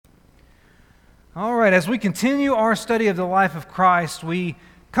All right, as we continue our study of the life of Christ, we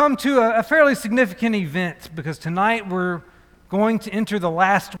come to a fairly significant event because tonight we're going to enter the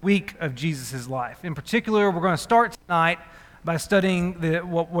last week of Jesus' life. In particular, we're going to start tonight by studying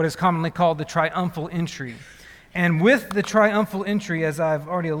what is commonly called the triumphal entry. And with the triumphal entry, as I've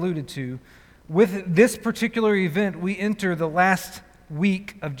already alluded to, with this particular event, we enter the last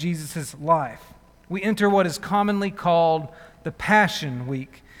week of Jesus' life. We enter what is commonly called the Passion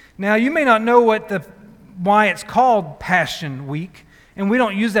Week. Now, you may not know why it's called Passion Week, and we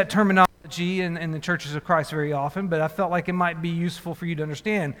don't use that terminology in the churches of Christ very often, but I felt like it might be useful for you to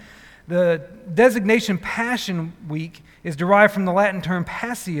understand. The designation Passion Week is derived from the Latin term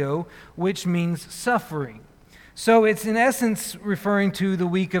passio, which means suffering. So it's in essence referring to the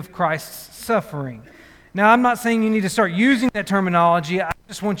week of Christ's suffering. Now, I'm not saying you need to start using that terminology. I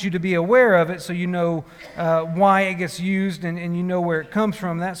just want you to be aware of it so you know why it gets used and you know where it comes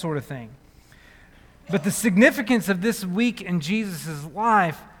from, that sort of thing. But the significance of this week in Jesus'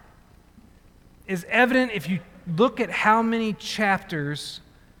 life is evident if you look at how many chapters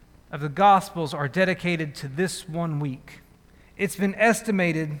of the Gospels are dedicated to this one week. It's been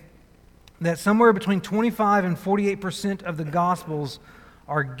estimated that somewhere between 25 and 48% of the Gospels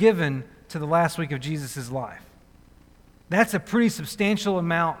are given to the last week of Jesus' life. That's a pretty substantial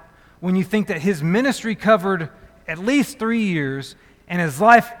amount when you think that his ministry covered at least 3 years and his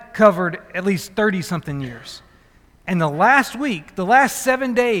life covered at least 30-something years. And the last week, the last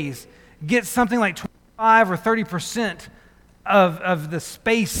 7 days, gets something like 25 or 30% of the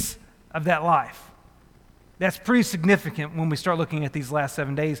space of that life. That's pretty significant when we start looking at these last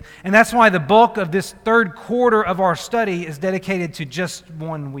 7 days. And that's why the bulk of this third quarter of our study is dedicated to just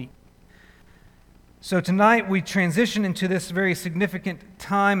 1 week. So tonight we transition into this very significant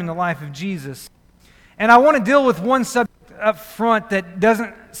time in the life of Jesus. And I want to deal with one subject up front that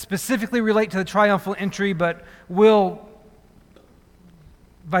doesn't specifically relate to the triumphal entry, but will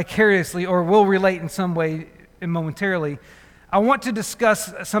vicariously or will relate in some way momentarily. I want to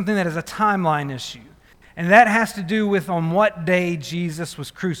discuss something that is a timeline issue. And that has to do with on what day Jesus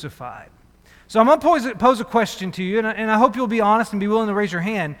was crucified. So I'm going to pose a question to you, and I hope you'll be honest and be willing to raise your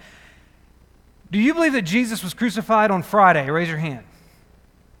hand. Do you believe that Jesus was crucified on Friday? Raise your hand.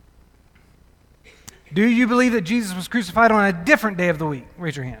 Do you believe that Jesus was crucified on a different day of the week?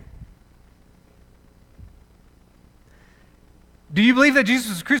 Raise your hand. Do you believe that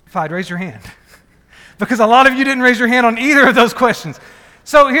Jesus was crucified? Raise your hand. Because a lot of you didn't raise your hand on either of those questions.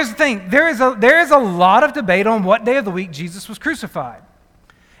 So here's the thing. There is a lot of debate on what day of the week Jesus was crucified.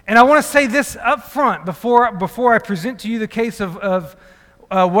 And I want to say this up front before I present to you the case of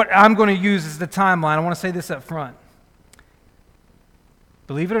what I'm going to use as the timeline. I want to say this up front.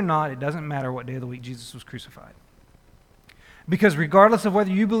 Believe it or not, it doesn't matter what day of the week Jesus was crucified. Because regardless of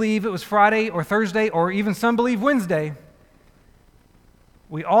whether you believe it was Friday or Thursday or even some believe Wednesday,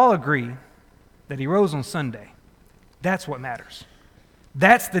 we all agree that he rose on Sunday. That's what matters.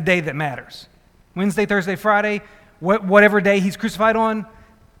 That's the day that matters. Wednesday, Thursday, Friday, whatever day he's crucified on,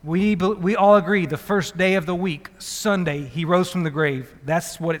 we all agree the first day of the week, Sunday, he rose from the grave.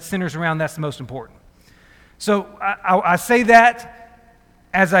 That's what it centers around. That's the most important. So I say that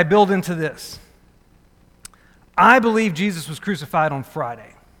as I build into this. I believe Jesus was crucified on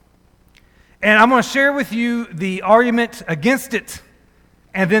Friday. And I'm going to share with you the argument against it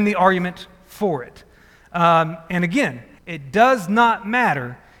and then the argument for it. And again, it does not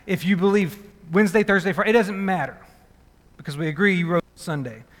matter if you believe Wednesday, Thursday, Friday. It doesn't matter because we agree he rose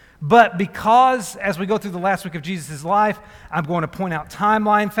Sunday. But because as we go through the last week of Jesus' life, I'm going to point out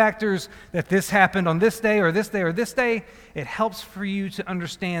timeline factors that this happened on this day or this day or this day, it helps for you to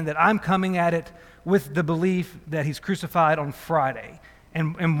understand that I'm coming at it with the belief that he's crucified on Friday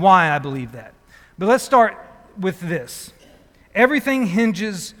and why I believe that. But let's start with this. Everything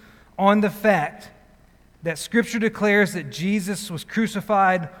hinges on the fact that Scripture declares that Jesus was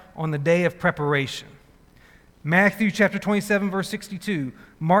crucified on the day of preparation. Matthew chapter 27, verse 62,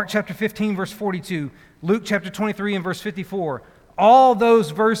 Mark chapter 15, verse 42, Luke chapter 23 and verse 54. All those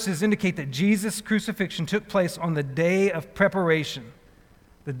verses indicate that Jesus' crucifixion took place on the day of preparation,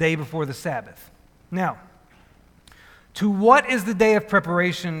 the day before the Sabbath. Now, to what is the day of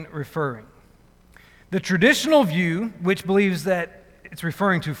preparation referring? The traditional view, which believes that it's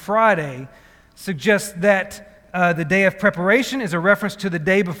referring to Friday, suggests that the day of preparation is a reference to the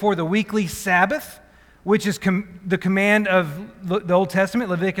day before the weekly Sabbath, which is the command of the Old Testament,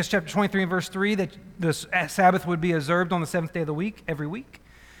 Leviticus chapter 23 and verse 3, that the Sabbath would be observed on the seventh day of the week, every week.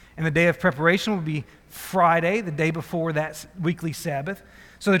 And the day of preparation would be Friday, the day before that weekly Sabbath.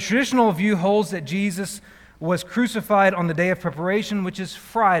 So the traditional view holds that Jesus was crucified on the day of preparation, which is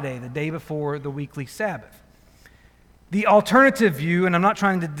Friday, the day before the weekly Sabbath. The alternative view, and I'm not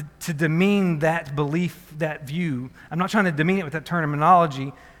trying to demean that belief, that view. I'm not trying to demean it with that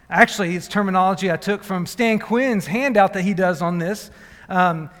terminology. Actually, it's terminology I took from Stan Quinn's handout that he does on this.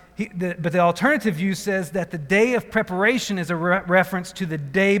 But the alternative view says that the day of preparation is a reference to the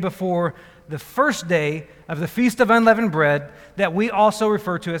day before the first day of the Feast of Unleavened Bread that we also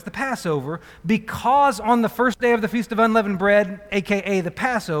refer to as the Passover, because on the first day of the Feast of Unleavened Bread, aka the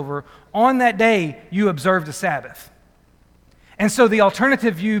Passover, on that day you observed a Sabbath. And so the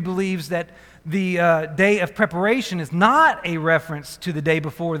alternative view believes that the day of preparation is not a reference to the day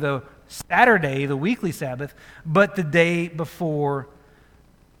before the Saturday, the weekly Sabbath, but the day before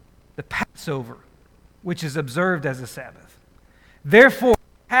the Passover, which is observed as a Sabbath. Therefore,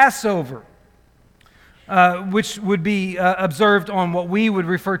 Passover, which would be observed on what we would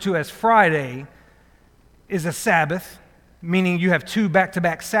refer to as Friday, is a Sabbath, meaning you have 2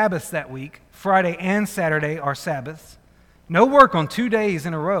 back-to-back Sabbaths that week. Friday and Saturday are Sabbaths. No work on 2 days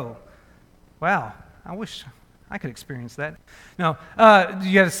in a row. Wow, I wish I could experience that. No,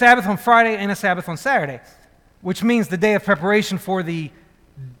 you have a Sabbath on Friday and a Sabbath on Saturday, which means the day of preparation for the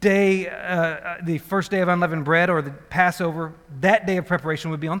day, the first day of unleavened bread or the Passover, that day of preparation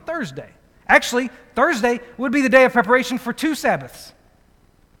would be on Thursday. Actually, Thursday would be the day of preparation for 2 Sabbaths,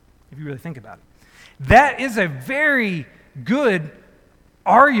 if you really think about it. That is a very good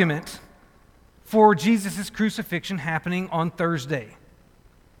argument for Jesus' crucifixion happening on Thursday,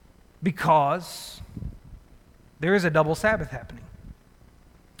 because there is a double Sabbath happening.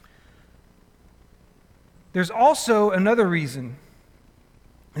 There's also another reason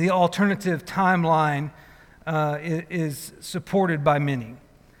the alternative timeline is supported by many,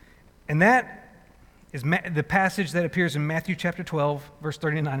 and that is the passage that appears in Matthew chapter 12, verse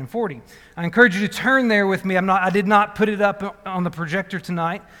 39 and 40. I encourage you to turn there with me. I did not put it up on the projector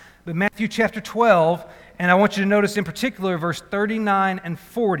tonight, but Matthew chapter 12, and I want you to notice in particular verse 39 and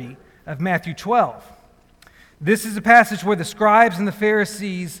 40 of Matthew 12. This is a passage where the scribes and the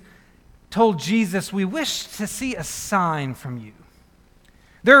Pharisees told Jesus, "We wish to see a sign from you."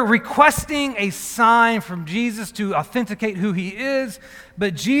 They're requesting a sign from Jesus to authenticate who he is,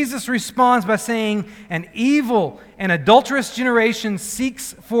 but Jesus responds by saying, "An evil and adulterous generation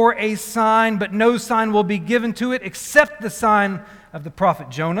seeks for a sign, but no sign will be given to it except the sign of the prophet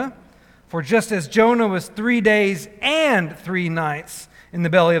Jonah. For just as Jonah was 3 days and 3 nights in the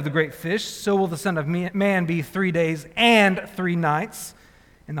belly of the great fish, so will the Son of Man be 3 days and 3 nights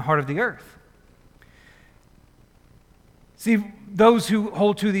in the heart of the earth." See, those who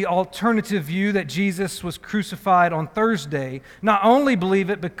hold to the alternative view that Jesus was crucified on Thursday not only believe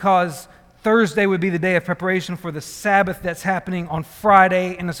it because Thursday would be the day of preparation for the Sabbath that's happening on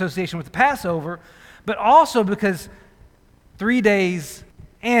Friday in association with the Passover, but also because 3 days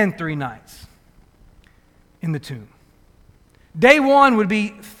and 3 nights in the tomb. Day 1 would be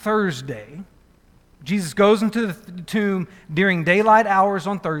Thursday. Jesus goes into the tomb during daylight hours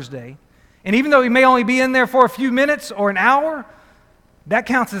on Thursday. And even though he may only be in there for a few minutes or an hour, that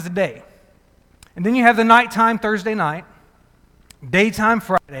counts as a day. And then you have the nighttime Thursday night, daytime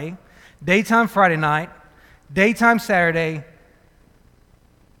Friday night, daytime Saturday.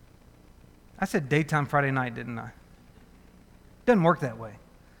 I said daytime Friday night, didn't I? Doesn't work that way.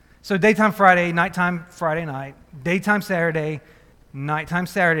 So daytime Friday, nighttime Friday night, daytime Saturday, nighttime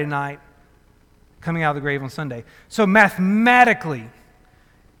Saturday night, coming out of the grave on Sunday. So mathematically,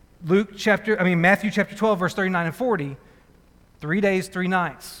 Matthew chapter 12, verse 39 and 40, 3 days, 3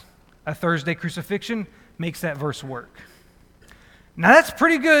 nights. A Thursday crucifixion makes that verse work. Now that's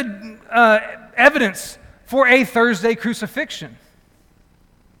pretty good evidence for a Thursday crucifixion.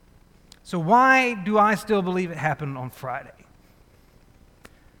 So why do I still believe it happened on Friday?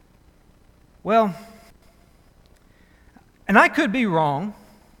 Well, and I could be wrong.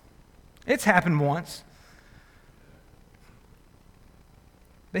 It's happened once.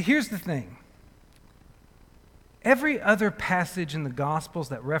 But here's the thing. Every other passage in the Gospels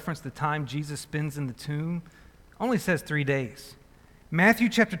that reference the time Jesus spends in the tomb only says 3 days. Matthew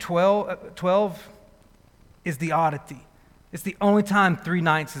chapter 12 is the oddity. It's the only time 3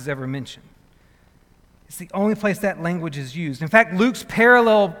 nights is ever mentioned. It's the only place that language is used. In fact, Luke's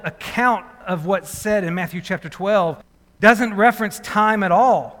parallel account of what's said in Matthew chapter 12 doesn't reference time at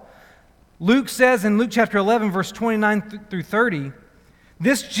all. Luke says in Luke chapter 11, verse 29 through 30,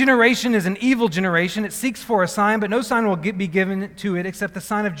 "This generation is an evil generation. It seeks for a sign, but no sign will be given to it except the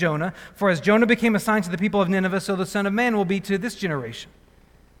sign of Jonah. For as Jonah became a sign to the people of Nineveh, so the Son of Man will be to this generation."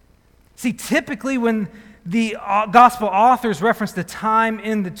 See, typically when the gospel authors reference the time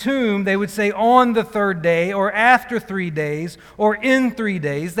in the tomb, they would say on the third day, or after 3 days, or in 3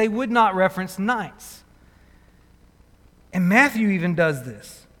 days. They would not reference nights. And Matthew even does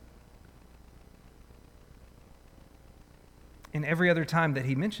this. In every other time that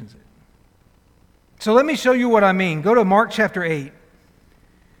he mentions it. So let me show you what I mean. Go to Mark chapter 8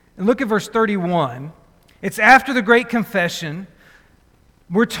 and look at verse 31. It's after the great confession.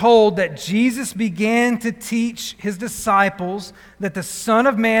 We're told that Jesus began to teach his disciples that the Son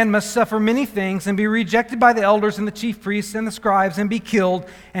of Man must suffer many things and be rejected by the elders and the chief priests and the scribes and be killed,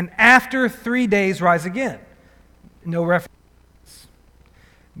 and after 3 days rise again. No reference.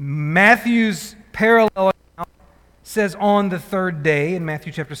 Matthew's parallel account says on the third day in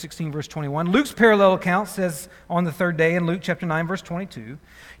Matthew chapter 16, verse 21. Luke's parallel account says on the third day in Luke chapter 9, verse 22.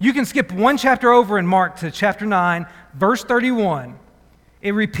 You can skip one chapter over in Mark to chapter 9, verse 31.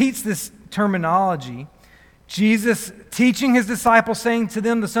 It repeats this terminology. Jesus teaching his disciples, saying to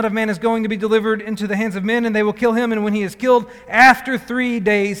them, the Son of Man is going to be delivered into the hands of men, and they will kill him, and when he is killed, after 3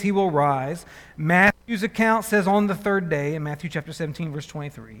 days he will rise. Matthew's account says on the third day in Matthew chapter 17, verse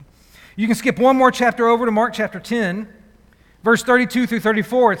 23. You can skip one more chapter over to Mark chapter 10, verse 32 through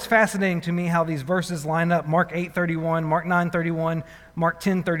 34. It's fascinating to me how these verses line up. Mark 8:31, Mark 9:31, Mark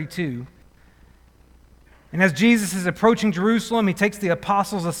 10:32. And as Jesus is approaching Jerusalem, he takes the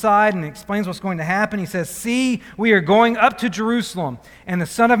apostles aside and explains what's going to happen. He says, "See, we are going up to Jerusalem, and the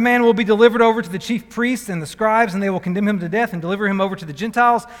Son of Man will be delivered over to the chief priests and the scribes, and they will condemn him to death and deliver him over to the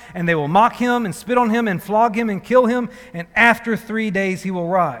Gentiles, and they will mock him and spit on him and flog him and kill him, and after 3 days he will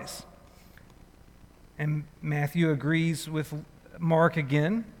rise." And Matthew agrees with Mark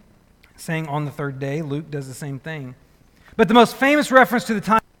again, saying on the third day. Luke does the same thing. But the most famous reference to the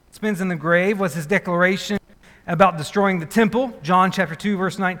time he spends in the grave was his declaration about destroying the temple. John chapter 2,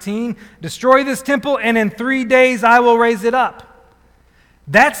 verse 19. "Destroy this temple, and in 3 days I will raise it up."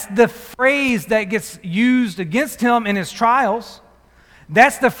 That's the phrase that gets used against him in his trials.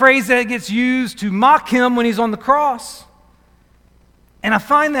 That's the phrase that gets used to mock him when he's on the cross. And I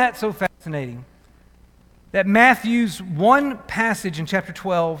find that so fascinating, that Matthew's one passage in chapter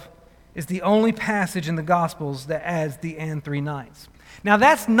 12 is the only passage in the Gospels that adds the "and 3 nights." Now,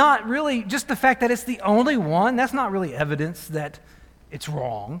 that's not really, just the fact that it's the only one, that's not really evidence that it's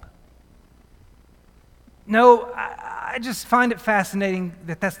wrong. No, I just find it fascinating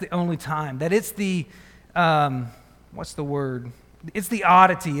that that's the only time, that it's the, what's the word? It's the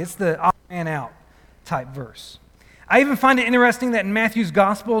oddity, it's the odd man out type verse. I even find it interesting that in Matthew's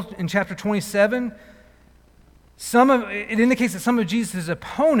Gospel, in chapter 27, it indicates that some of Jesus'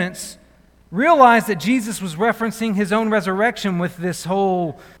 opponents realized that Jesus was referencing his own resurrection with this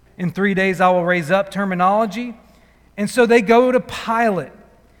whole "in 3 days I will raise up" terminology. And so they go to Pilate,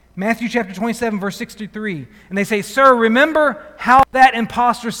 Matthew chapter 27, verse 63, and they say, "Sir, remember how that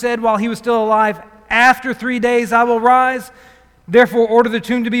impostor said while he was still alive, 'After 3 days I will rise'? Therefore order the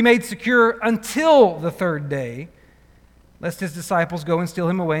tomb to be made secure until the third day, lest his disciples go and steal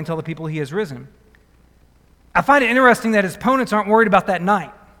him away and tell the people he has risen." I find it interesting that his opponents aren't worried about that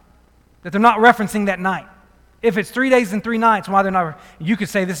night, that they're not referencing that night. If it's 3 days and 3 nights, why they're not? You could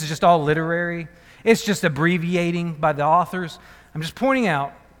say this is just all literary. It's just abbreviating by the authors. I'm just pointing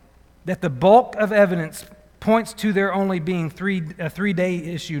out that the bulk of evidence points to there only being a 3-day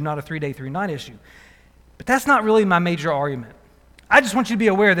issue, not a 3-day, 3-night issue. But that's not really my major argument. I just want you to be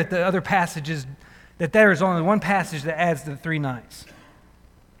aware that the other passages, that there is only one passage that adds the 3 nights.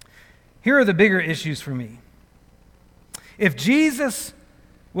 Here are the bigger issues for me. If Jesus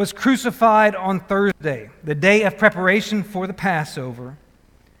was crucified on Thursday, the day of preparation for the Passover,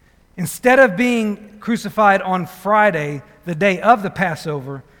 instead of being crucified on Friday, the day of the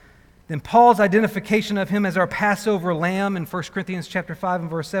Passover, then Paul's identification of him as our Passover lamb in 1 Corinthians chapter 5 and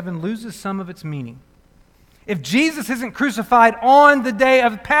verse 7 loses some of its meaning. If Jesus isn't crucified on the day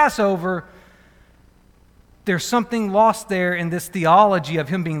of Passover, there's something lost there in this theology of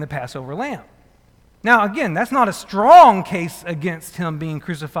him being the Passover lamb. Now, again, that's not a strong case against him being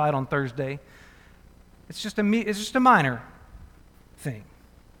crucified on Thursday. It's just a minor thing.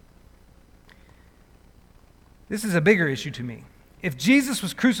 This is a bigger issue to me. If Jesus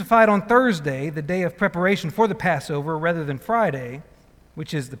was crucified on Thursday, the day of preparation for the Passover, rather than Friday,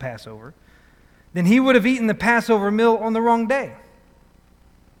 which is the Passover, then he would have eaten the Passover meal on the wrong day.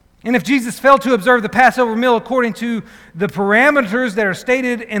 And if Jesus failed to observe the Passover meal according to the parameters that are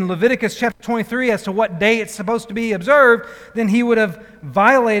stated in Leviticus chapter 23 as to what day it's supposed to be observed, then he would have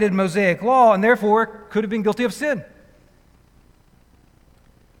violated Mosaic law and therefore could have been guilty of sin.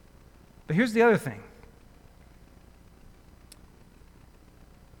 But here's the other thing.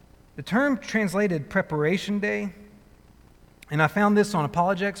 The term translated Preparation Day, and I found this on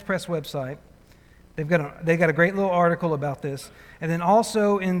Apologetics Press website. They've got a great little article about this. And then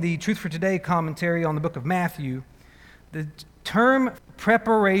also in the Truth for Today commentary on the book of Matthew, the term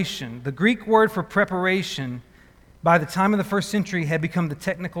preparation, the Greek word for preparation, by the time of the first century had become the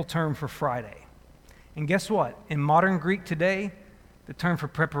technical term for Friday. And guess what? In modern Greek today, the term for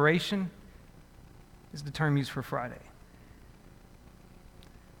preparation is the term used for Friday.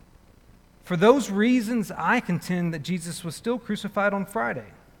 For those reasons, I contend that Jesus was still crucified on Friday.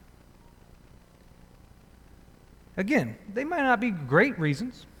 Again, they might not be great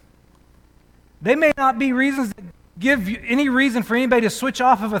reasons. They may not be reasons that give you any reason for anybody to switch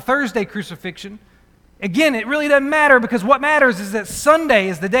off of a Thursday crucifixion. Again, it really doesn't matter, because what matters is that Sunday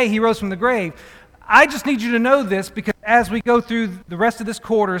is the day he rose from the grave. I just need you to know this, because as we go through the rest of this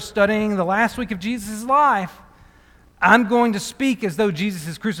quarter studying the last week of Jesus' life, I'm going to speak as though Jesus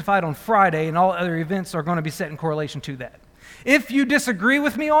is crucified on Friday, and all other events are going to be set in correlation to that. If you disagree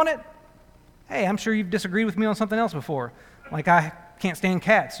with me on it, hey, I'm sure you've disagreed with me on something else before. Like, I can't stand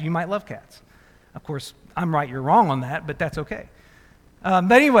cats. You might love cats. Of course, I'm right, you're wrong on that, but that's okay.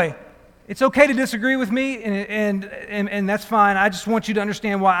 But anyway, it's okay to disagree with me, and that's fine. I just want you to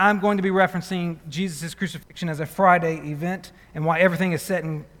understand why I'm going to be referencing Jesus' crucifixion as a Friday event, and why everything is set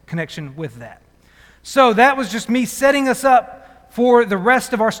in connection with that. So that was just me setting us up for the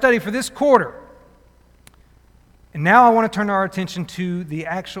rest of our study for this quarter. And now I want to turn our attention to the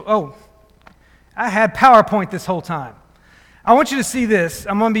actual... I had PowerPoint this whole time. I want you to see this.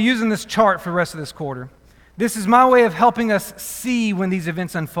 I'm going to be using this chart for the rest of this quarter. This is my way of helping us see when these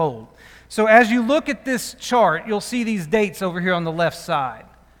events unfold. So as you look at this chart, you'll see these dates over here on the left side.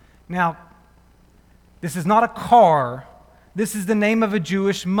 Now, this is not a car. This is the name of a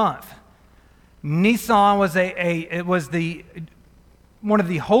Jewish month. Nisan was one of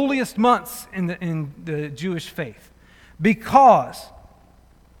the holiest months in the Jewish faith, because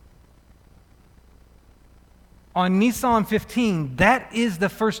on Nisan 15, that is the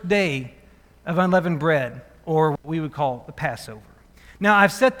first day of unleavened bread, or what we would call the Passover. Now,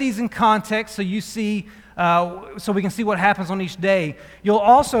 I've set these in context so you see, so we can see what happens on each day. You'll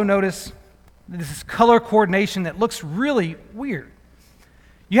also notice this color coordination that looks really weird.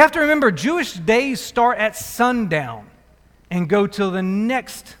 You have to remember, Jewish days start at sundown and go till the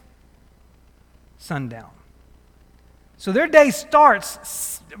next sundown. So their day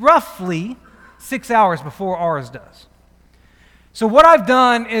starts roughly 6 hours before ours does. So what I've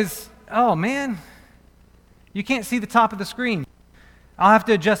done is, oh man, you can't see the top of the screen. I'll have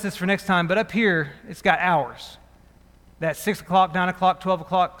to adjust this for next time, but up here, it's got hours. That's 6 o'clock, 9 o'clock, 12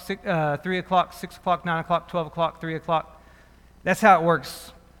 o'clock, 3 o'clock, 6 o'clock, 9 o'clock, 12 o'clock, 3 o'clock. That's how it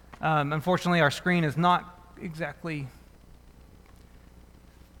works. Unfortunately, our screen is not exactly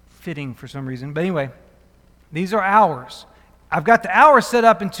fitting for some reason. But anyway, these are hours. I've got the hours set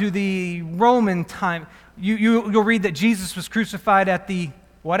up into the Roman time. You'll read that Jesus was crucified at the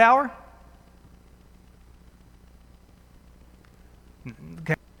what hour?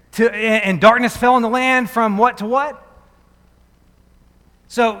 Okay. And darkness fell on the land from what to what?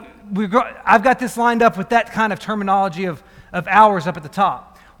 So I've got this lined up with that kind of terminology of hours up at the top.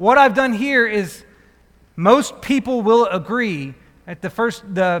 What I've done here is, most people will agree that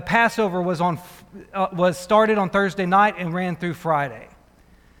the Passover was started on Thursday night and ran through Friday,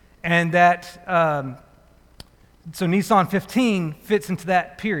 and that so Nisan 15 fits into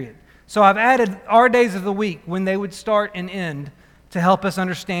that period. So I've added our days of the week when they would start and end to help us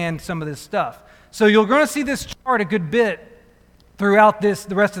understand some of this stuff. So you're going to see this chart a good bit throughout the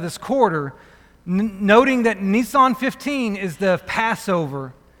rest of this quarter, noting that Nisan 15 is the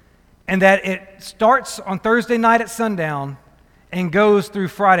Passover, and that it starts on Thursday night at sundown and goes through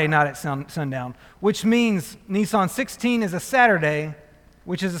Friday night at sundown, which means Nisan 16 is a Saturday,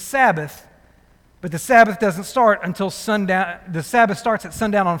 which is a Sabbath, but the Sabbath doesn't start until sundown. The Sabbath starts at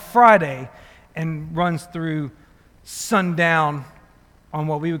sundown on Friday and runs through sundown on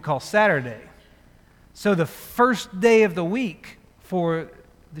what we would call Saturday. So the first day of the week for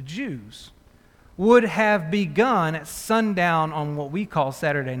the Jews would have begun at sundown on what we call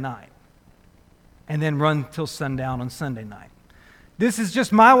Saturday night, and then run till sundown on Sunday night. This is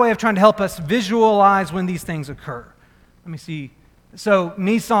just my way of trying to help us visualize when these things occur. Let me see. So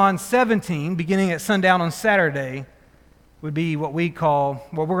Nisan 17, beginning at sundown on Saturday, would be what we're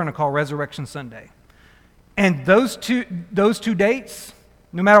going to call Resurrection Sunday. And those two dates,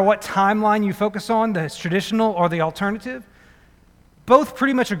 no matter what timeline you focus on, the traditional or the alternative, both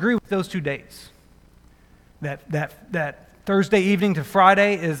pretty much agree with those 2 dates. That Thursday evening to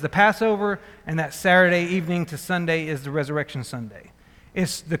Friday is the Passover, and that Saturday evening to Sunday is the Resurrection Sunday.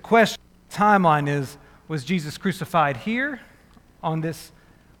 It's the question, timeline is, was Jesus crucified here on this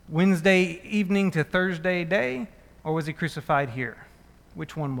Wednesday evening to Thursday day, or was he crucified here?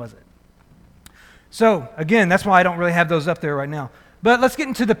 Which one was it? So, again, that's why I don't really have those up there right now. But let's get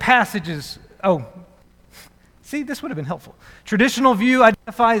into the passages. Oh, see, this would have been helpful. Traditional view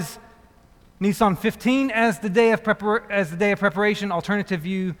identifies Nisan 15 as the day of preparation. Alternative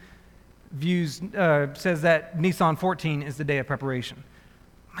views says that Nisan 14 is the day of preparation.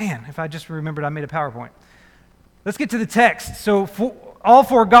 Man, if I just remembered I made a PowerPoint. Let's get to the text. So all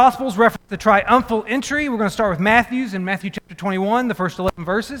four Gospels reference the triumphal entry. We're going to start with Matthew's in Matthew chapter 21, the first 11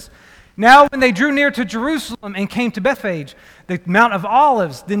 verses. Now when they drew near to Jerusalem and came to Bethphage, the Mount of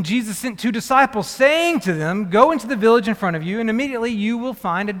Olives, then Jesus sent 2 disciples, saying to them, "Go into the village in front of you, and immediately you will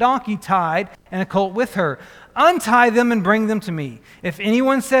find a donkey tied and a colt with her. Untie them and bring them to me. If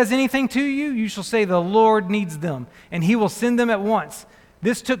anyone says anything to you, you shall say, 'The Lord needs them,' and he will send them at once."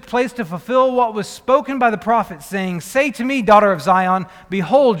 This took place to fulfill what was spoken by the prophet, saying, "Say to me, daughter of Zion,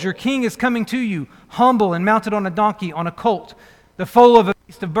 behold, your king is coming to you, humble and mounted on a donkey, on a colt, the foal of a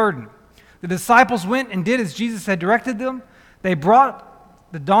beast of burden." The disciples went and did as Jesus had directed them. They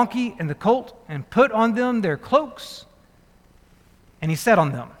brought the donkey and the colt and put on them their cloaks, and he sat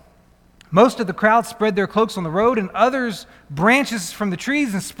on them. Most of the crowd spread their cloaks on the road, and others branches from the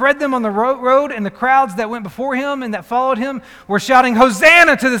trees and spread them on the road. And the crowds that went before him and that followed him were shouting,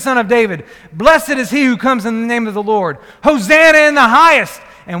 "Hosanna to the Son of David! Blessed is he who comes in the name of the Lord! Hosanna in the highest!"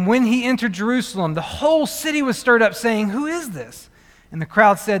 And when he entered Jerusalem, the whole city was stirred up, saying, "Who is this?" And the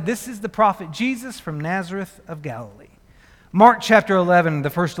crowd said, "This is the prophet Jesus from Nazareth of Galilee." Mark chapter 11, the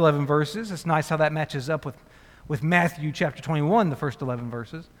first 11 verses. It's nice how that matches up with Matthew chapter 21, the first 11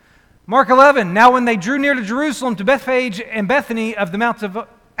 verses. Mark 11, now when they drew near to Jerusalem, to Bethphage and Bethany at the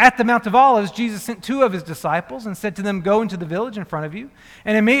Mount of Olives, Jesus sent 2 of his disciples and said to them, "Go into the village in front of you,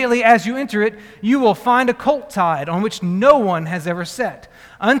 and immediately as you enter it, you will find a colt tied on which no one has ever sat.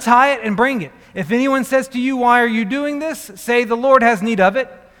 Untie it and bring it. If anyone says to you, 'Why are you doing this?' say, 'The Lord has need of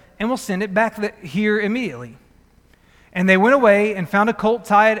it,' and will send it back here immediately." And they went away and found a colt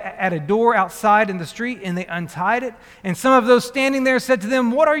tied at a door outside in the street, and they untied it. And some of those standing there said to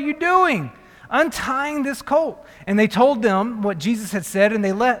them, "What are you doing, untying this colt?" And they told them what Jesus had said, and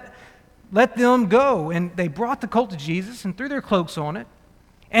they let them go. And they brought the colt to Jesus and threw their cloaks on it.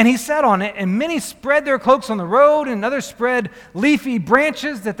 And he sat on it, and many spread their cloaks on the road, and others spread leafy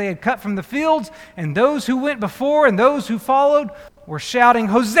branches that they had cut from the fields. And those who went before and those who followed were shouting,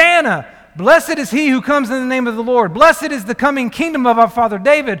 "Hosanna! Blessed is he who comes in the name of the Lord. Blessed is the coming kingdom of our father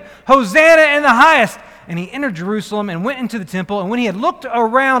David. Hosanna in the highest." And he entered Jerusalem and went into the temple. And when he had looked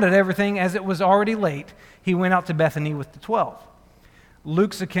around at everything, as it was already late, he went out to Bethany with the 12.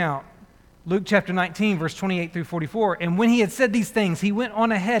 Luke's account, Luke chapter 19, verse 28 through 44. And when he had said these things, he went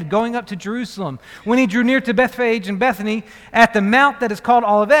on ahead, going up to Jerusalem. When he drew near to Bethphage and Bethany, at the mount that is called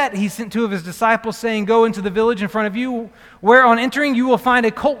Olivet, he sent 2 of his disciples, saying, "Go into the village in front of you, where on entering you will find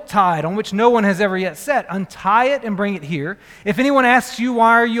a colt tied, on which no one has ever yet sat. Untie it and bring it here. If anyone asks you,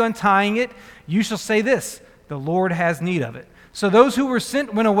 'Why are you untying it?' you shall say this, 'The Lord has need of it.'" So those who were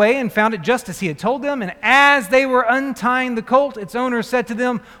sent went away and found it just as he had told them. And as they were untying the colt, its owner said to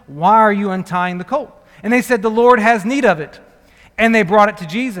them, "Why are you untying the colt?" And they said, "The Lord has need of it." And they brought it to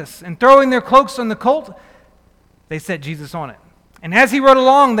Jesus. And throwing their cloaks on the colt, they set Jesus on it. And as he rode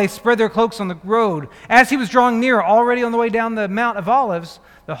along, they spread their cloaks on the road. As he was drawing near, already on the way down the Mount of Olives,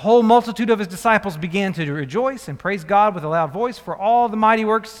 the whole multitude of his disciples began to rejoice and praise God with a loud voice for all the mighty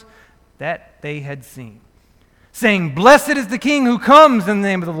works that they had seen, saying, "Blessed is the King who comes in the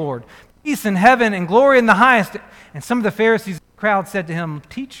name of the Lord. Peace in heaven and glory in the highest." And some of the Pharisees in the crowd said to him,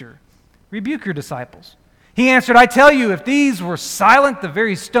 "Teacher, rebuke your disciples." He answered, "I tell you, if these were silent, the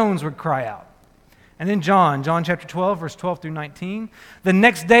very stones would cry out." And then John chapter 12, verse 12 through 19. The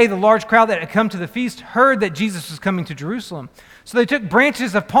next day, the large crowd that had come to the feast heard that Jesus was coming to Jerusalem. So they took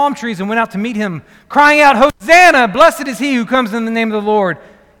branches of palm trees and went out to meet him, crying out, "Hosanna! Blessed is he who comes in the name of the Lord,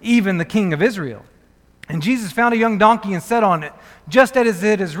 even the King of Israel." And Jesus found a young donkey and sat on it, just as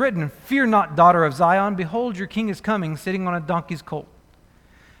it is written, "Fear not, daughter of Zion, behold, your king is coming, sitting on a donkey's colt."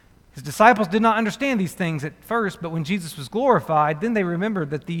 His disciples did not understand these things at first, but when Jesus was glorified, then they remembered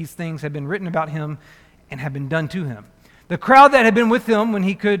that these things had been written about him and had been done to him. The crowd that had been with him when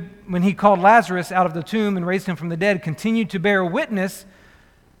he called Lazarus out of the tomb and raised him from the dead continued to bear witness.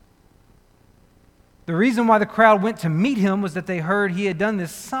 The reason why the crowd went to meet him was that they heard he had done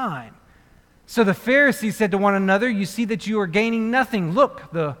this sign. So the Pharisees said to one another, "You see that you are gaining nothing.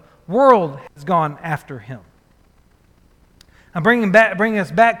 Look, the world has gone after him." I'm bringing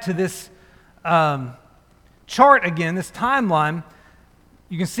us back to this chart again, this timeline.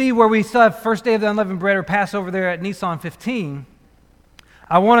 you can see where we still have first day of the unleavened bread or Passover there at Nisan 15.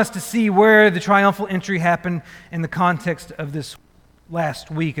 I want us to see where the triumphal entry happened in the context of this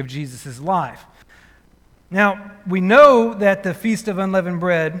last week of Jesus' life. Now, we know that the Feast of Unleavened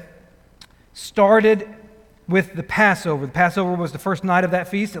Bread started with the Passover. The Passover was the first night of that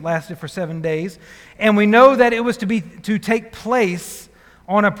feast. It lasted for 7 days. And we know that it was to take place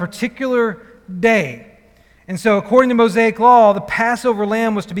on a particular day. And so according to Mosaic law, the Passover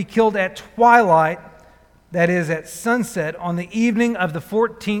lamb was to be killed at twilight, that is at sunset, on the evening of the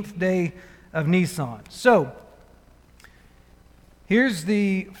 14th day of Nisan. So, here's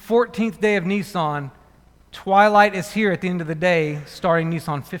the 14th day of Nisan. Twilight is here at the end of the day, starting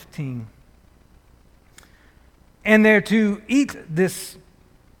Nisan 15. And they're to eat this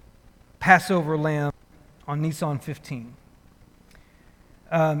Passover lamb on Nisan 15.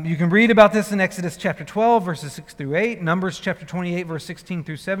 You can read about this in Exodus chapter 12, verses 6 through 8, Numbers chapter 28, verse 16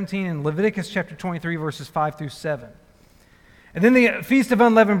 through 17, and Leviticus chapter 23, verses 5 through 7. And then the Feast of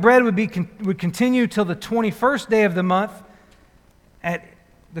Unleavened Bread would continue till the 21st day of the month at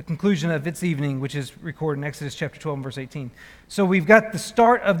the conclusion of its evening, which is recorded in Exodus chapter 12, and verse 18. So we've got the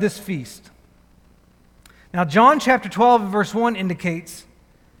start of this feast. Now, John chapter 12, verse 1 indicates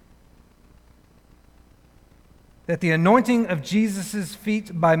that the anointing of Jesus'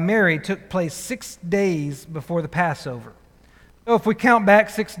 feet by Mary took place 6 days before the Passover. So if we count back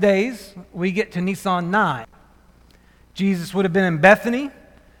 6 days, we get to Nisan 9. Jesus would have been in Bethany.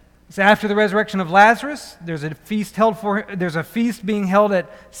 It's after the resurrection of Lazarus. There's a feast being held at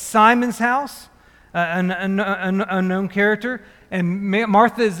Simon's house, an unknown character. And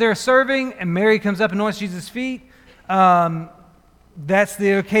Martha is there serving, and Mary comes up and anoints Jesus' feet. That's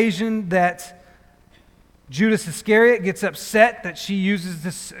the occasion that Judas Iscariot gets upset that she uses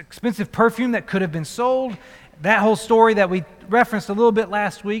this expensive perfume that could have been sold. That whole story that we referenced a little bit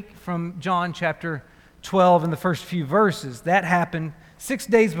last week from John chapter 12 in the first few verses, that happened 6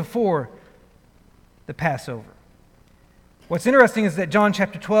 days before the Passover. What's interesting is that John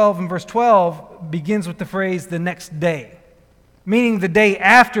chapter 12 and verse 12 begins with the phrase, the next day, meaning the day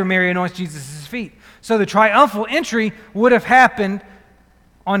after Mary anoints Jesus' feet. So the triumphal entry would have happened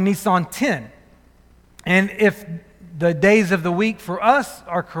on Nisan 10. And if the days of the week for us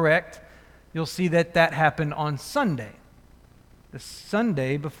are correct, you'll see that that happened on Sunday, the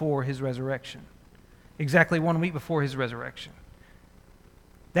Sunday before his resurrection, exactly 1 week before his resurrection.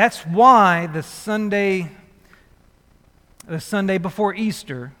 That's why the Sunday before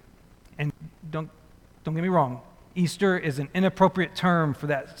Easter, and don't get me wrong, Easter is an inappropriate term for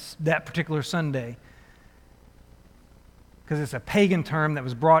that particular Sunday, because it's a pagan term that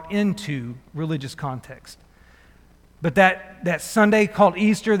was brought into religious context. But that Sunday called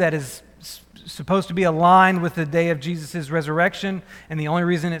Easter, that is supposed to be aligned with the day of Jesus' resurrection, and the only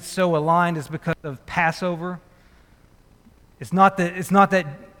reason it's so aligned is because of Passover. It's not that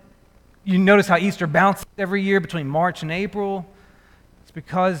you notice how Easter bounces every year between March and April. It's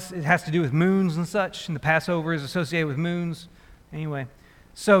because it has to do with moons and such, and the Passover is associated with moons. Anyway,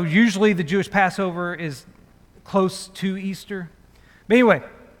 so usually the Jewish Passover is close to Easter. But anyway,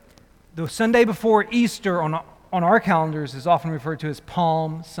 the Sunday before Easter on our calendars is often referred to as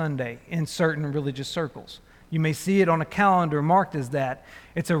Palm Sunday in certain religious circles. You may see it on a calendar marked as that.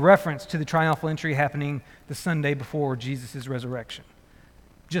 It's a reference to the triumphal entry happening the Sunday before Jesus' resurrection,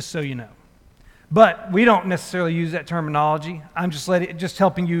 just so you know. But we don't necessarily use that terminology. I'm just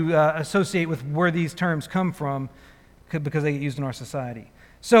helping you associate with where these terms come from because they get used in our society.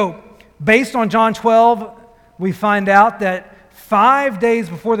 So, based on John 12, we find out that 5 days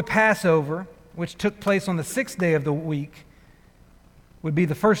before the Passover, which took place on the 6th day of the week, would be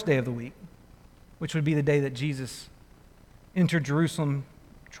the first day of the week, which would be the day that Jesus entered Jerusalem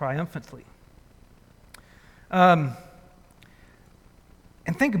triumphantly. And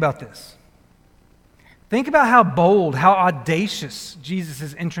think about this. Think about how bold, how audacious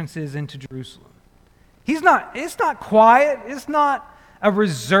Jesus' entrance is into Jerusalem. It's not quiet. It's not a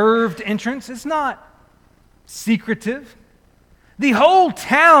reserved entrance. It's not secretive. The whole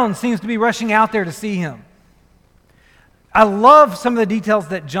town seems to be rushing out there to see him. I love some of the details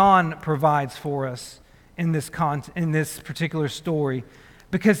that John provides for us in this particular story,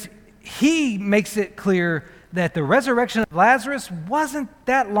 because he makes it clear that the resurrection of Lazarus wasn't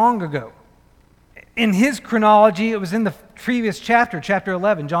that long ago. In his chronology, it was in the previous chapter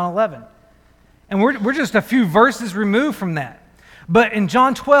 11, John 11. And we're just a few verses removed from that. But in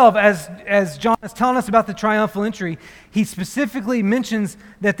John 12, as John is telling us about the triumphal entry, he specifically mentions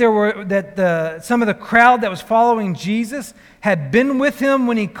that some of the crowd that was following Jesus had been with him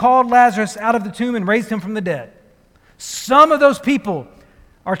when he called Lazarus out of the tomb and raised him from the dead. Some of those people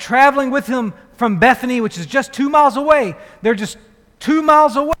are traveling with him from Bethany, which is just 2 miles away. They're just 2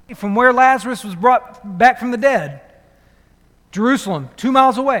 miles away from where Lazarus was brought back from the dead. Jerusalem, 2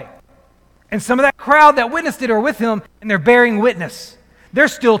 miles away. And some of that crowd that witnessed it are with him, and they're bearing witness. They're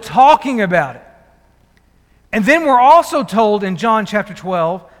still talking about it. And then we're also told in John chapter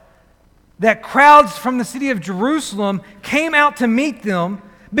 12 that crowds from the city of Jerusalem came out to meet them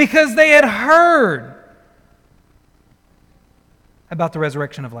because they had heard about the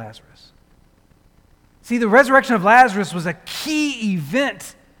resurrection of Lazarus. See, the resurrection of Lazarus was a key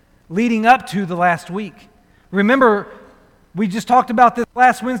event leading up to the last week. Remember, we just talked about this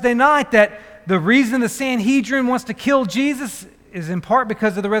last Wednesday night, that the reason the Sanhedrin wants to kill Jesus is in part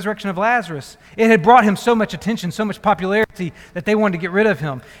because of the resurrection of Lazarus. It had brought him so much attention, so much popularity, that they wanted to get rid of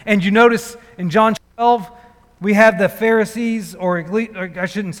him. And you notice in John 12, we have the Pharisees, or I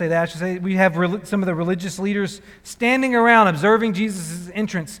shouldn't say that, I should say we have some of the religious leaders standing around observing Jesus'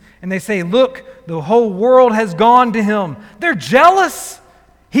 entrance, and they say, "Look, the whole world has gone to him." They're jealous.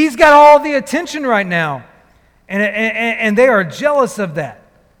 He's got all the attention right now. And they are jealous of that.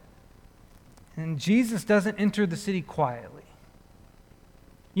 And Jesus doesn't enter the city quietly.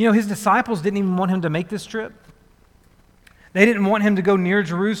 You know, his disciples didn't even want him to make this trip. They didn't want him to go near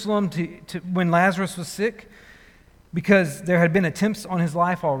Jerusalem to when Lazarus was sick, because there had been attempts on his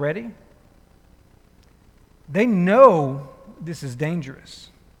life already. They know this is dangerous.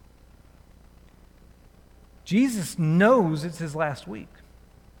 Jesus knows it's his last week.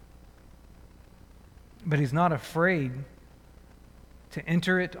 But he's not afraid to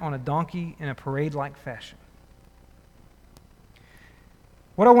enter it on a donkey in a parade-like fashion.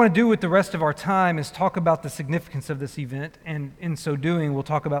 What I want to do with the rest of our time is talk about the significance of this event, and in so doing, we'll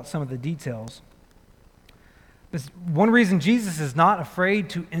talk about some of the details. But one reason Jesus is not afraid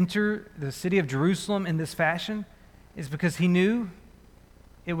to enter the city of Jerusalem in this fashion is because he knew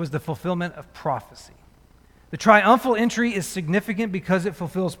it was the fulfillment of prophecy. The triumphal entry is significant because it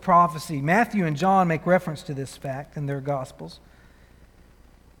fulfills prophecy. Matthew and John make reference to this fact in their Gospels.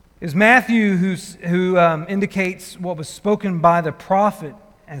 It was Matthew who indicates what was spoken by the prophet,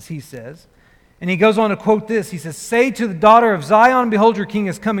 as he says. And he goes on to quote this. He says, "Say to the daughter of Zion, behold, your king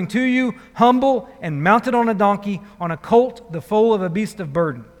is coming to you, humble and mounted on a donkey, on a colt, the foal of a beast of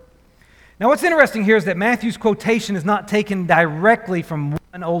burden." Now, what's interesting here is that Matthew's quotation is not taken directly from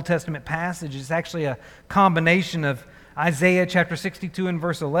one Old Testament passage. It's actually a combination of Isaiah chapter 62 and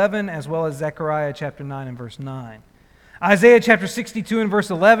verse 11, as well as Zechariah chapter 9 and verse 9. Isaiah chapter 62 and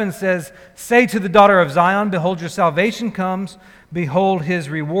verse 11 says, "Say to the daughter of Zion, behold, your salvation comes. Behold, his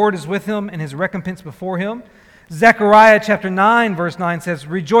reward is with him, and his recompense before him." Zechariah chapter 9 verse 9 says,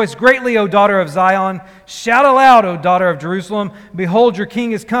 "Rejoice greatly, O daughter of Zion. Shout aloud, O daughter of Jerusalem. Behold, your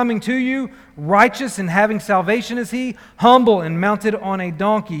king is coming to you. Righteous and having salvation is he, humble and mounted on a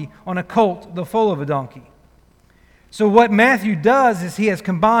donkey, on a colt, the foal of a donkey." So what Matthew does is he has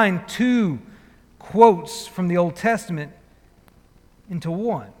combined two quotes from the Old Testament into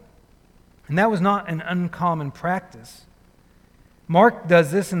one. And that was not an uncommon practice. Mark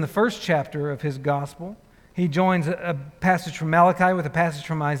does this in the first chapter of his gospel. He joins a passage from Malachi with a passage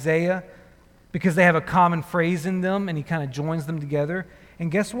from Isaiah because they have a common phrase in them, and he kind of joins them together.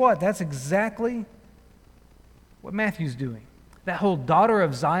 And guess what? That's exactly what Matthew's doing. That whole daughter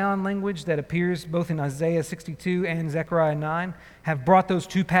of Zion language that appears both in Isaiah 62 and Zechariah 9 have brought those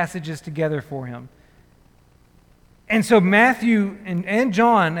two passages together for him. And so Matthew and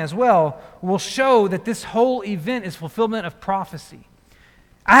John as well will show that this whole event is fulfillment of prophecy.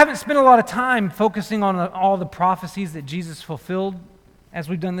 I haven't spent a lot of time focusing on all the prophecies that Jesus fulfilled as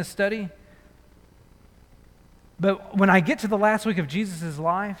we've done this study. But when I get to the last week of Jesus'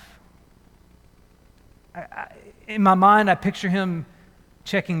 life, in my mind, I picture him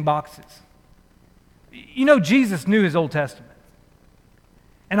checking boxes. You know, Jesus knew his Old Testament.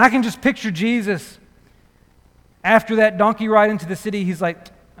 And I can just picture Jesus after that donkey ride into the city. He's like,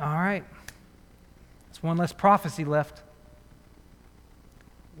 all right, there's one less prophecy left.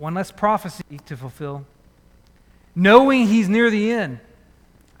 One less prophecy to fulfill. Knowing he's near the end.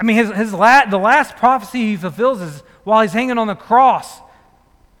 I mean, the last prophecy he fulfills is while he's hanging on the cross.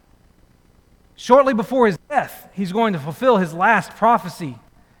 Shortly before his death, he's going to fulfill his last prophecy.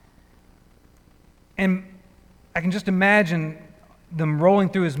 And I can just imagine them rolling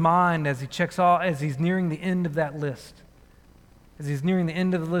through his mind as he checks off, as he's nearing the end of that list. As he's nearing the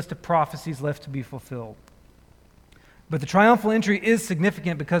end of the list of prophecies left to be fulfilled. But the triumphal entry is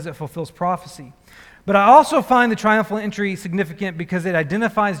significant because it fulfills prophecy. But I also find the triumphal entry significant because it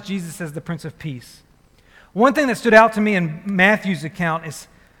identifies Jesus as the Prince of Peace. One thing that stood out to me in Matthew's account is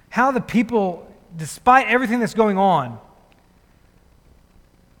how the people, despite everything that's going on,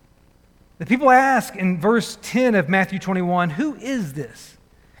 The people ask in verse 10 of Matthew 21, "Who is this?"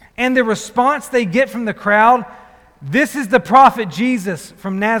 And the response they get from the crowd, "This is the prophet Jesus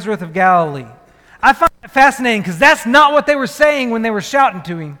from Nazareth of Galilee." I find that fascinating because that's not what they were saying when they were shouting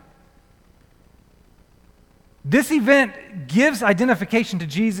to him. This event gives identification to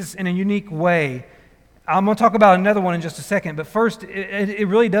Jesus in a unique way. I'm going to talk about another one in just a second, but first, it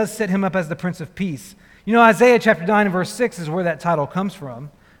really does set him up as the Prince of Peace. You know, Isaiah chapter 9 and verse 6 is where that title comes from.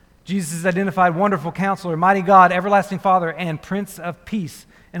 Jesus is identified Wonderful Counselor, Mighty God, Everlasting Father, and Prince of Peace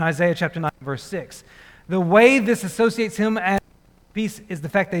in Isaiah chapter 9 and verse 6. The way this associates him as peace is the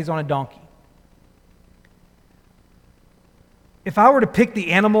fact that he's on a donkey. If I were to pick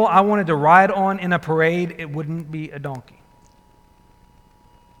the animal I wanted to ride on in a parade, it wouldn't be a donkey.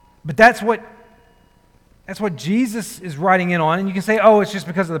 But that's what Jesus is riding in on. And you can say, oh, it's just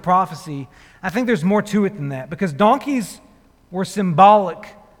because of the prophecy. I think there's more to it than that, because donkeys were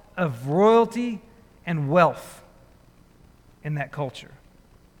symbolic of royalty and wealth in that culture.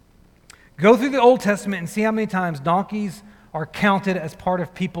 Go through the Old Testament and see how many times donkeys are counted as part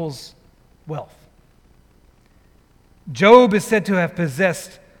of people's wealth. Job is said to have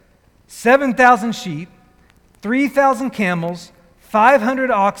possessed 7,000 sheep, 3,000 camels,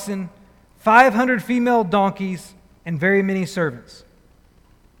 500 oxen, 500 female donkeys, and very many servants,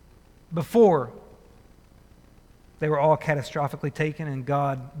 before they were all catastrophically taken, and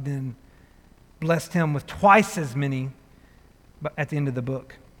God then blessed him with twice as many at the end of the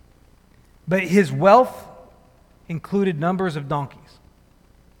book. But his wealth included numbers of donkeys.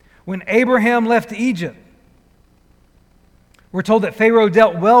 When Abraham left Egypt, we're told that Pharaoh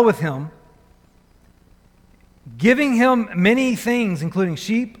dealt well with him, giving him many things, including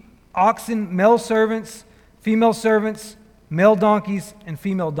sheep, oxen, male servants, male donkeys, and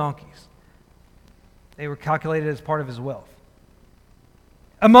female donkeys. They were calculated as part of his wealth.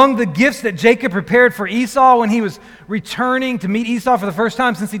 Among the gifts that Jacob prepared for Esau when he was returning to meet Esau for the first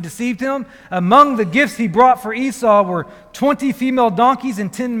time since he deceived him, among the gifts he brought for Esau were 20 female donkeys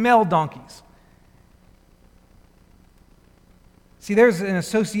and 10 male donkeys. See, there's an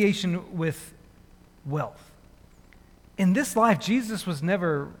association with wealth. In this life, Jesus was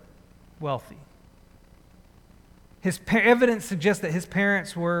never wealthy. Evidence suggests that his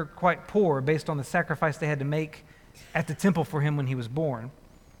parents were quite poor based on the sacrifice they had to make at the temple for him when he was born.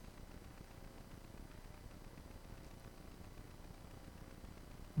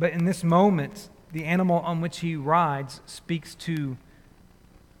 But in this moment, the animal on which he rides speaks to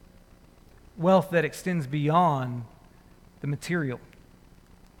wealth that extends beyond the material.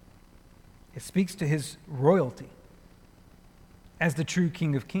 It speaks to his royalty as the true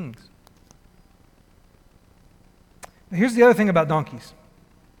King of Kings. Here's the other thing about donkeys.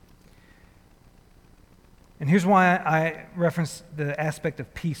 And here's why I reference the aspect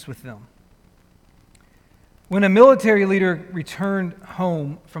of peace with them. When a military leader returned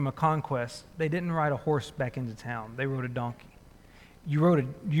home from a conquest, they didn't ride a horse back into town. They rode a donkey. You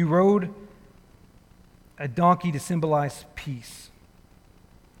rode a donkey to symbolize peace.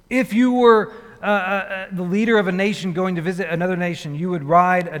 If you were the leader of a nation going to visit another nation, you would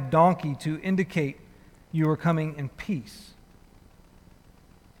ride a donkey to indicate you were coming in peace.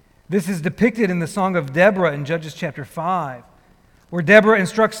 This is depicted in the Song of Deborah in Judges chapter 5, where Deborah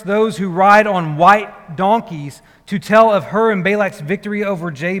instructs those who ride on white donkeys to tell of her and Balak's victory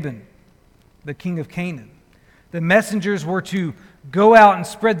over Jabin, the king of Canaan. The messengers were to go out and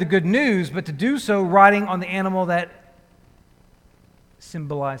spread the good news, but to do so riding on the animal that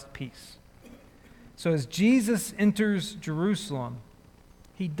symbolized peace. So as Jesus enters Jerusalem,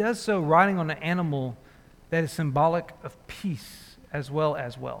 he does so riding on an animal that is symbolic of peace as well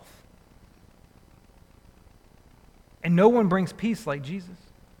as wealth. And no one brings peace like Jesus.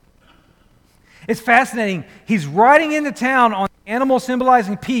 It's fascinating. He's riding into town on an animal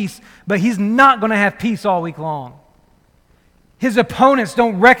symbolizing peace, but he's not going to have peace all week long. His opponents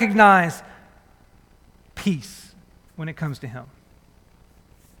don't recognize peace when it comes to him.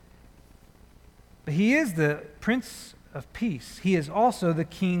 But he is the Prince of Peace. He is also the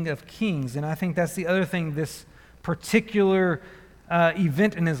King of Kings. And I think that's the other thing this particular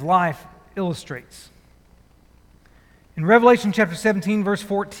event in his life illustrates. In Revelation chapter 17, verse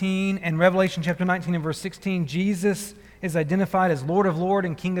 14, and Revelation chapter 19 and verse 16, Jesus is identified as Lord of Lords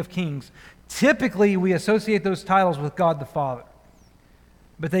and King of Kings. Typically, we associate those titles with God the Father.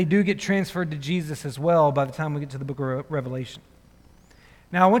 But they do get transferred to Jesus as well by the time we get to the book of Revelation.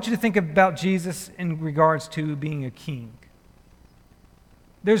 Now, I want you to think about Jesus in regards to being a king.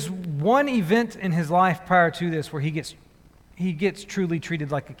 There's one event in his life prior to this where he gets truly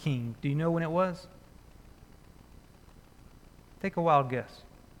treated like a king. Do you know when it was? Take a wild guess.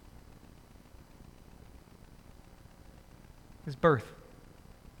 his birth.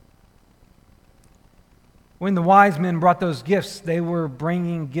 When the wise men brought those gifts, they were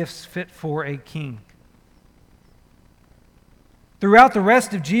bringing gifts fit for a king. Throughout the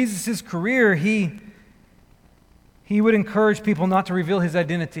rest of Jesus' career, he would encourage people not to reveal his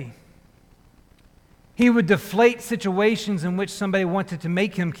identity. He would deflate situations in which somebody wanted to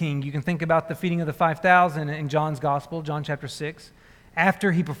make him king. You can think about the feeding of the 5,000 in John's Gospel, John chapter 6.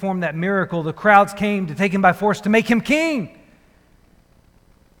 After he performed that miracle, the crowds came to take him by force to make him king.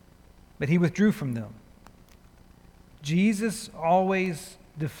 But he withdrew from them. Jesus always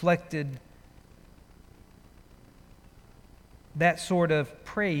deflected that sort of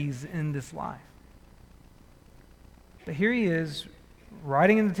praise in this life. But here he is,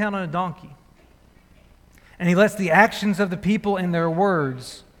 riding into town on a donkey. And he lets the actions of the people and their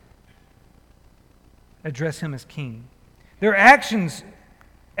words address him as king. Their actions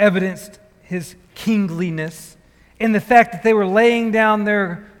evidenced his kingliness in the fact that they were laying down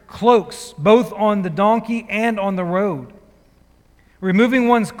their cloaks, both on the donkey and on the road. Removing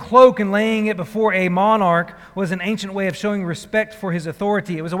one's cloak and laying it before a monarch was an ancient way of showing respect for his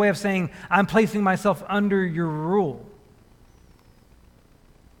authority. It was a way of saying, I'm placing myself under your rule.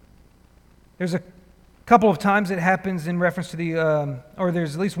 There's a couple of times it happens in reference to or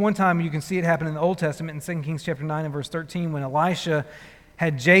there's at least one time you can see it happen in the Old Testament in 2 Kings chapter 9 and verse 13 when Elisha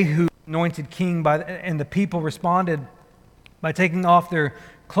had Jehu anointed king and the people responded by taking off their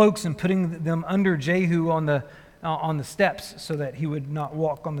cloaks and putting them under Jehu on the steps so that he would not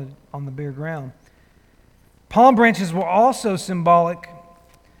walk on the bare ground. Palm branches were also symbolic.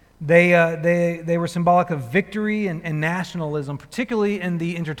 They were symbolic of victory and nationalism, particularly in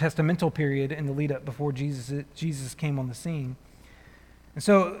the intertestamental period in the lead up before Jesus came on the scene. And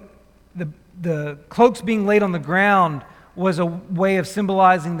so the cloaks being laid on the ground was a way of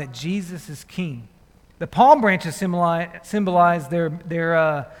symbolizing that Jesus is king. The palm branches symbolize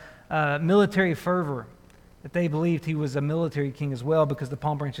their military fervor, that they believed he was a military king as well because the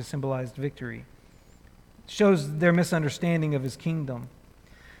palm branches symbolized victory. It shows their misunderstanding of his kingdom.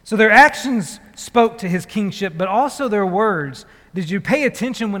 So their actions spoke to his kingship, but also their words. Did you pay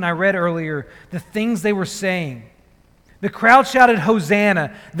attention when I read earlier the things they were saying? The crowd shouted,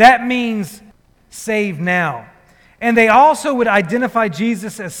 Hosanna. That means save now. And they also would identify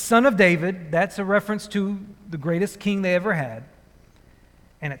Jesus as Son of David. That's a reference to the greatest king they ever had.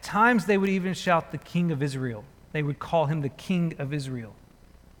 And at times they would even shout the King of Israel. They would call him the King of Israel.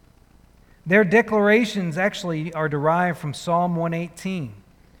 Their declarations actually are derived from Psalm 118,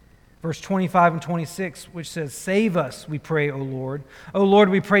 verse 25 and 26, which says, Save us, we pray, O Lord. O Lord,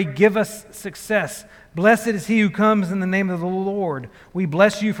 we pray, give us success. Blessed is he who comes in the name of the Lord. We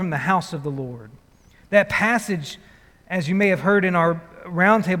bless you from the house of the Lord. That passage, as you may have heard in our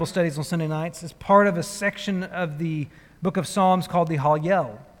roundtable studies on Sunday nights, is part of a section of the book of Psalms called the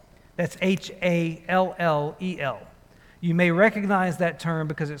Hallel. That's Hallel. You may recognize that term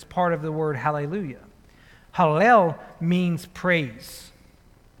because it's part of the word hallelujah. Hallel means praise.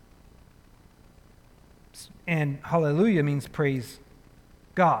 And hallelujah means praise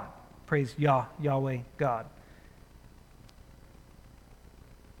God. Praise Yahweh, God.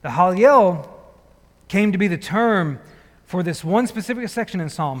 The Hallel came to be the term for this one specific section in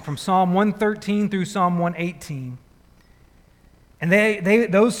Psalm, from Psalm 113 through Psalm 118.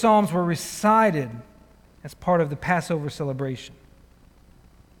 And those psalms were recited as part of the Passover celebration.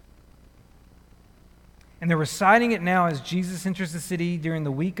 And they're reciting it now as Jesus enters the city during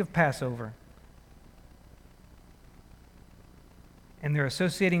the week of Passover. And they're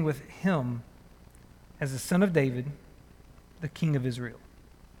associating with him as the Son of David, the King of Israel.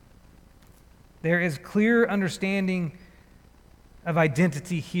 There is clear understanding of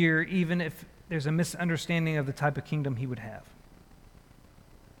identity here, even if there's a misunderstanding of the type of kingdom he would have.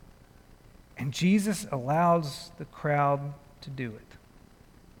 And Jesus allows the crowd to do it.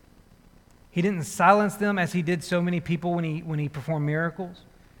 He didn't silence them as he did so many people when he performed miracles.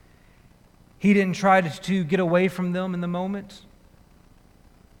 He didn't try to get away from them in the moment.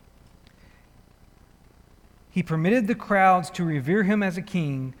 He permitted the crowds to revere him as a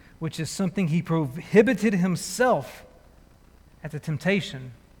king, which is something he prohibited himself at the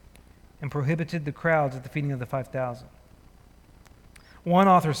temptation and prohibited the crowds at the feeding of the 5,000. One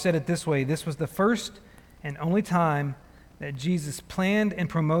author said it this way: this was the first and only time that Jesus planned and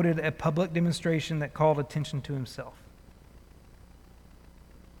promoted a public demonstration that called attention to himself.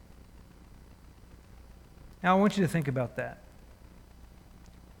 Now I want you to think about that.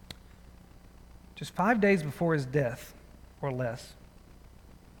 Just 5 days before his death, or less,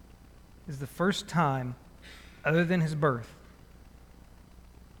 is the first time, other than his birth,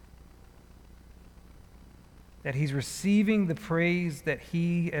 that he's receiving the praise that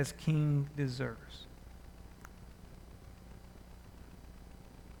he as king deserves.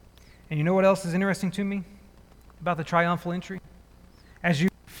 And you know what else is interesting to me about the triumphal entry? As you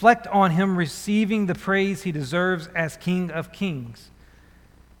reflect on him receiving the praise he deserves as King of Kings,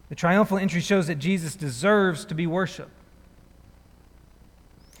 the triumphal entry shows that Jesus deserves to be worshiped.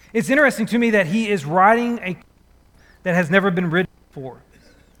 It's interesting to me that he is riding a that has never been ridden before.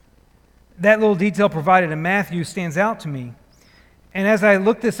 That little detail provided in Matthew stands out to me. And as I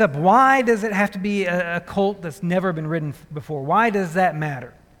look this up, why does it have to be a colt that's never been ridden before? Why does that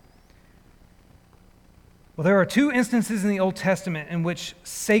matter? Well, there are two instances in the Old Testament in which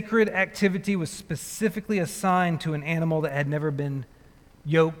sacred activity was specifically assigned to an animal that had never been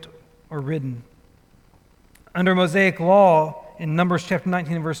yoked or ridden. Under Mosaic law, in Numbers chapter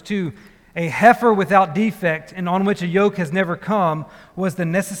 19 and verse 2, a heifer without defect and on which a yoke has never come was the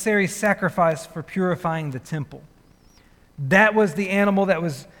necessary sacrifice for purifying the temple. That was the animal that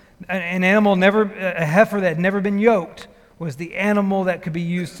was a heifer that had never been yoked was the animal that could be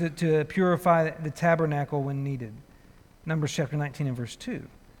used to purify the tabernacle when needed. Numbers chapter 19 and verse 2.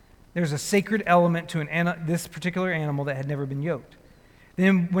 There's a sacred element to this particular animal that had never been yoked.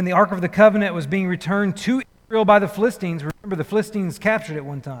 Then when the Ark of the Covenant was being returned to Israel by the Philistines, remember the Philistines captured it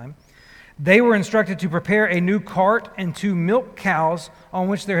one time, they were instructed to prepare a new cart and 2 milk cows on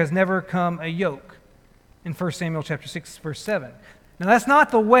which there has never come a yoke in 1 Samuel chapter 6, verse 7. Now that's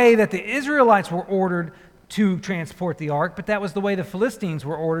not the way that the Israelites were ordered to transport the ark, but that was the way the Philistines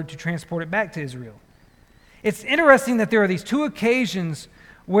were ordered to transport it back to Israel. It's interesting that there are these two occasions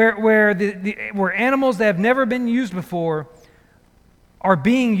where animals that have never been used before are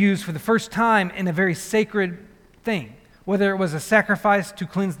being used for the first time in a very sacred thing. Whether it was a sacrifice to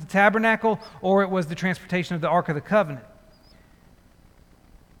cleanse the tabernacle or it was the transportation of the Ark of the Covenant.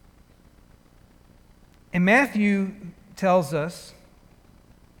 And Matthew tells us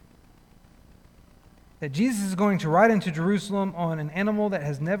that Jesus is going to ride into Jerusalem on an animal that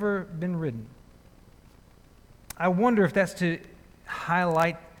has never been ridden. I wonder if that's to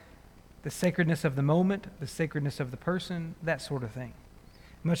highlight the sacredness of the moment, the sacredness of the person, that sort of thing.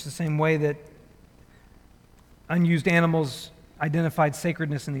 Much the same way that unused animals identified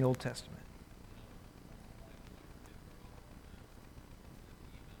sacredness in the Old Testament.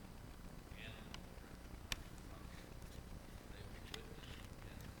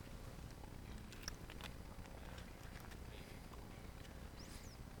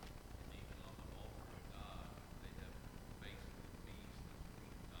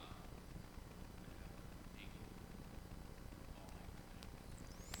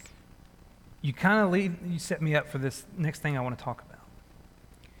 You set me up for this next thing I want to talk about.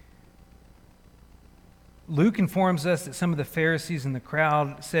 Luke informs us that some of the Pharisees in the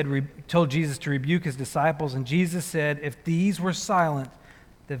crowd told Jesus to rebuke his disciples, and Jesus said, if these were silent,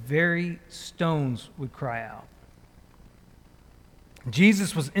 the very stones would cry out.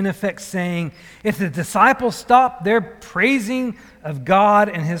 Jesus was in effect saying, if the disciples stop their praising of God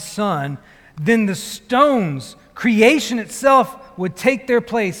and his Son, then the stones, creation itself, would take their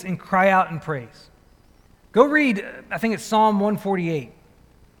place and cry out in praise. Go read, I think it's Psalm 148.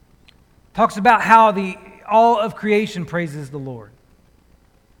 Talks about how all of creation praises the Lord.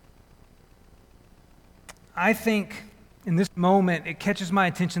 I think in this moment it catches my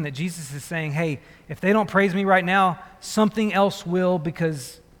attention that Jesus is saying, hey, if they don't praise me right now, something else will,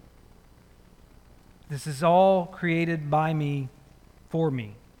 because this is all created by me, for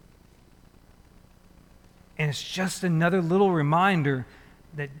me. And it's just another little reminder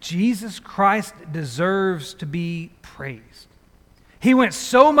that Jesus Christ deserves to be praised. He went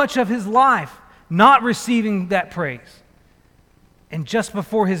so much of his life not receiving that praise. And just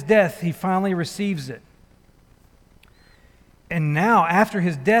before his death, he finally receives it. And now, after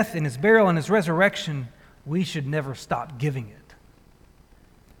his death and his burial and his resurrection, we should never stop giving it.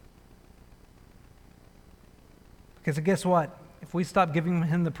 Because guess what? If we stop giving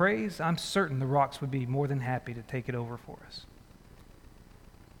him the praise, I'm certain the rocks would be more than happy to take it over for us.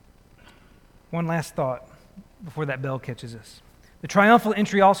 One last thought before that bell catches us. The triumphal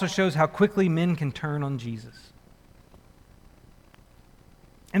entry also shows how quickly men can turn on Jesus.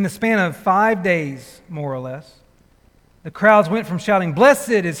 In the span of 5 days, more or less, the crowds went from shouting, "Blessed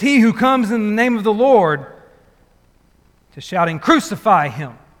is he who comes in the name of the Lord," to shouting, "Crucify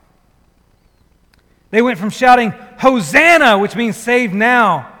him." They went from shouting, "Hosanna," which means save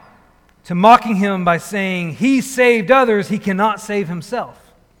now, to mocking him by saying, "He saved others, he cannot save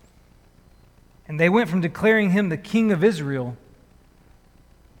himself." And they went from declaring him the King of Israel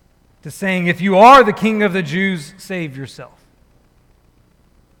to saying, "If you are the King of the Jews, save yourself."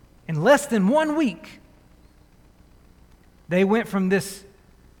 In less than 1 week, They went from this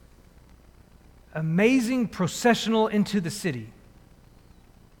amazing processional into the city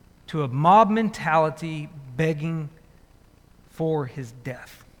to a mob mentality begging for his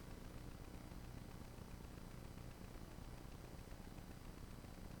death.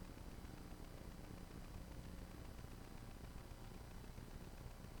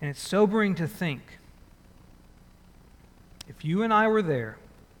 And it's sobering to think, if you and I were there,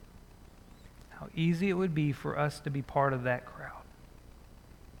 how easy it would be for us to be part of that crowd.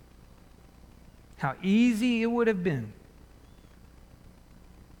 How easy it would have been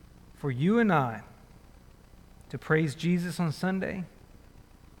for you and I to praise Jesus on Sunday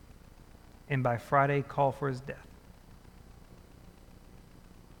and by Friday call for his death.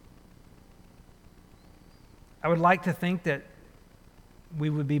 I would like to think that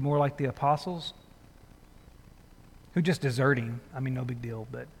we would be more like the apostles, who just deserting. I mean, no big deal,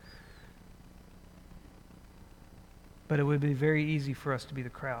 but it would be very easy for us to be the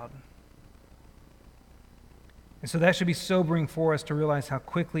crowd. And so that should be sobering for us to realize how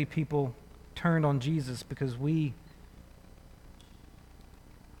quickly people turned on Jesus, because we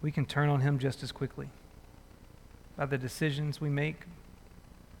can turn on him just as quickly by the decisions we make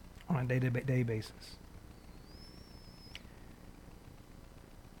on a day-to-day basis.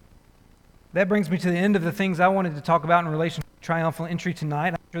 That brings me to the end of the things I wanted to talk about in relation to triumphal entry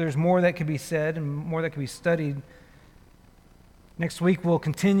tonight. I'm sure there's more that could be said and more that could be studied. Next week we'll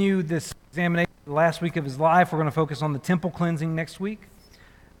continue this examination of the last week of his life. We're going to focus on the temple cleansing next week.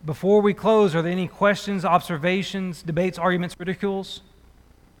 Before we close, are there any questions, observations, debates, arguments, ridicules?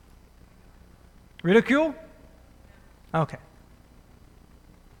 Ridicule? Okay.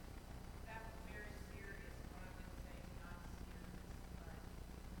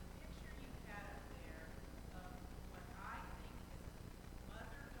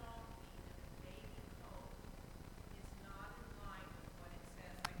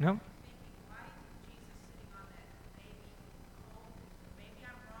 No.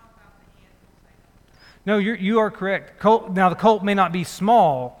 No, you are correct. Now the colt may not be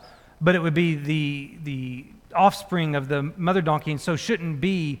small, but it would be the offspring of the mother donkey, and so shouldn't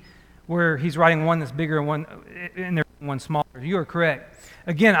be where he's riding one that's bigger and one smaller. You are correct.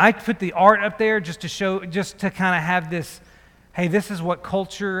 Again, I put the art up there just to kind of have this. Hey, this is what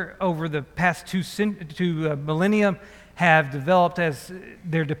culture over the past two millennia have developed as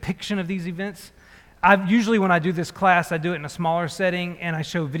their depiction of these events. Usually when I do this class, I do it in a smaller setting, and I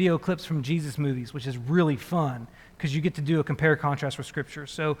show video clips from Jesus movies, which is really fun because you get to do a compare-contrast with Scripture.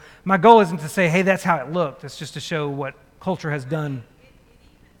 So my goal isn't to say, hey, that's how it looked. It's just to show what culture has done.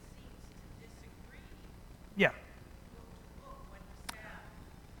 Yeah.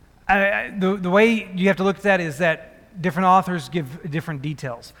 The way you have to look at that is that different authors give different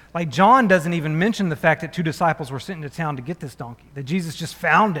details. Like John doesn't even mention the fact that two disciples were sent into town to get this donkey, that Jesus just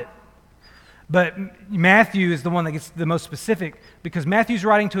found it. But Matthew is the one that gets the most specific, because Matthew's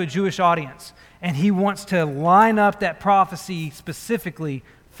writing to a Jewish audience, and he wants to line up that prophecy specifically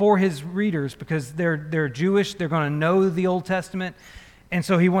for his readers because they're Jewish, they're going to know the Old Testament, and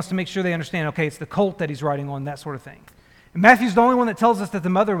so he wants to make sure they understand, okay, it's the colt that he's riding on, that sort of thing. And Matthew's the only one that tells us that the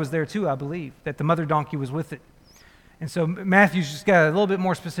mother was there too, I believe, that the mother donkey was with it. And so Matthew's just got a little bit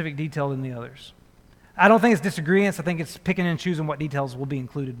more specific detail than the others. I don't think it's disagreements. I think it's picking and choosing what details will be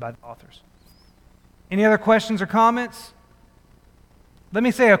included by the authors. Any other questions or comments? Let me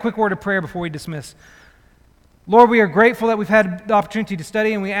say a quick word of prayer before we dismiss. Lord, we are grateful that we've had the opportunity to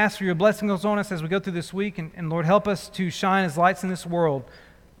study, and we ask for your blessings on us as we go through this week. And Lord, help us to shine as lights in this world.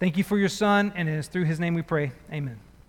 Thank you for your Son, and it is through his name we pray. Amen.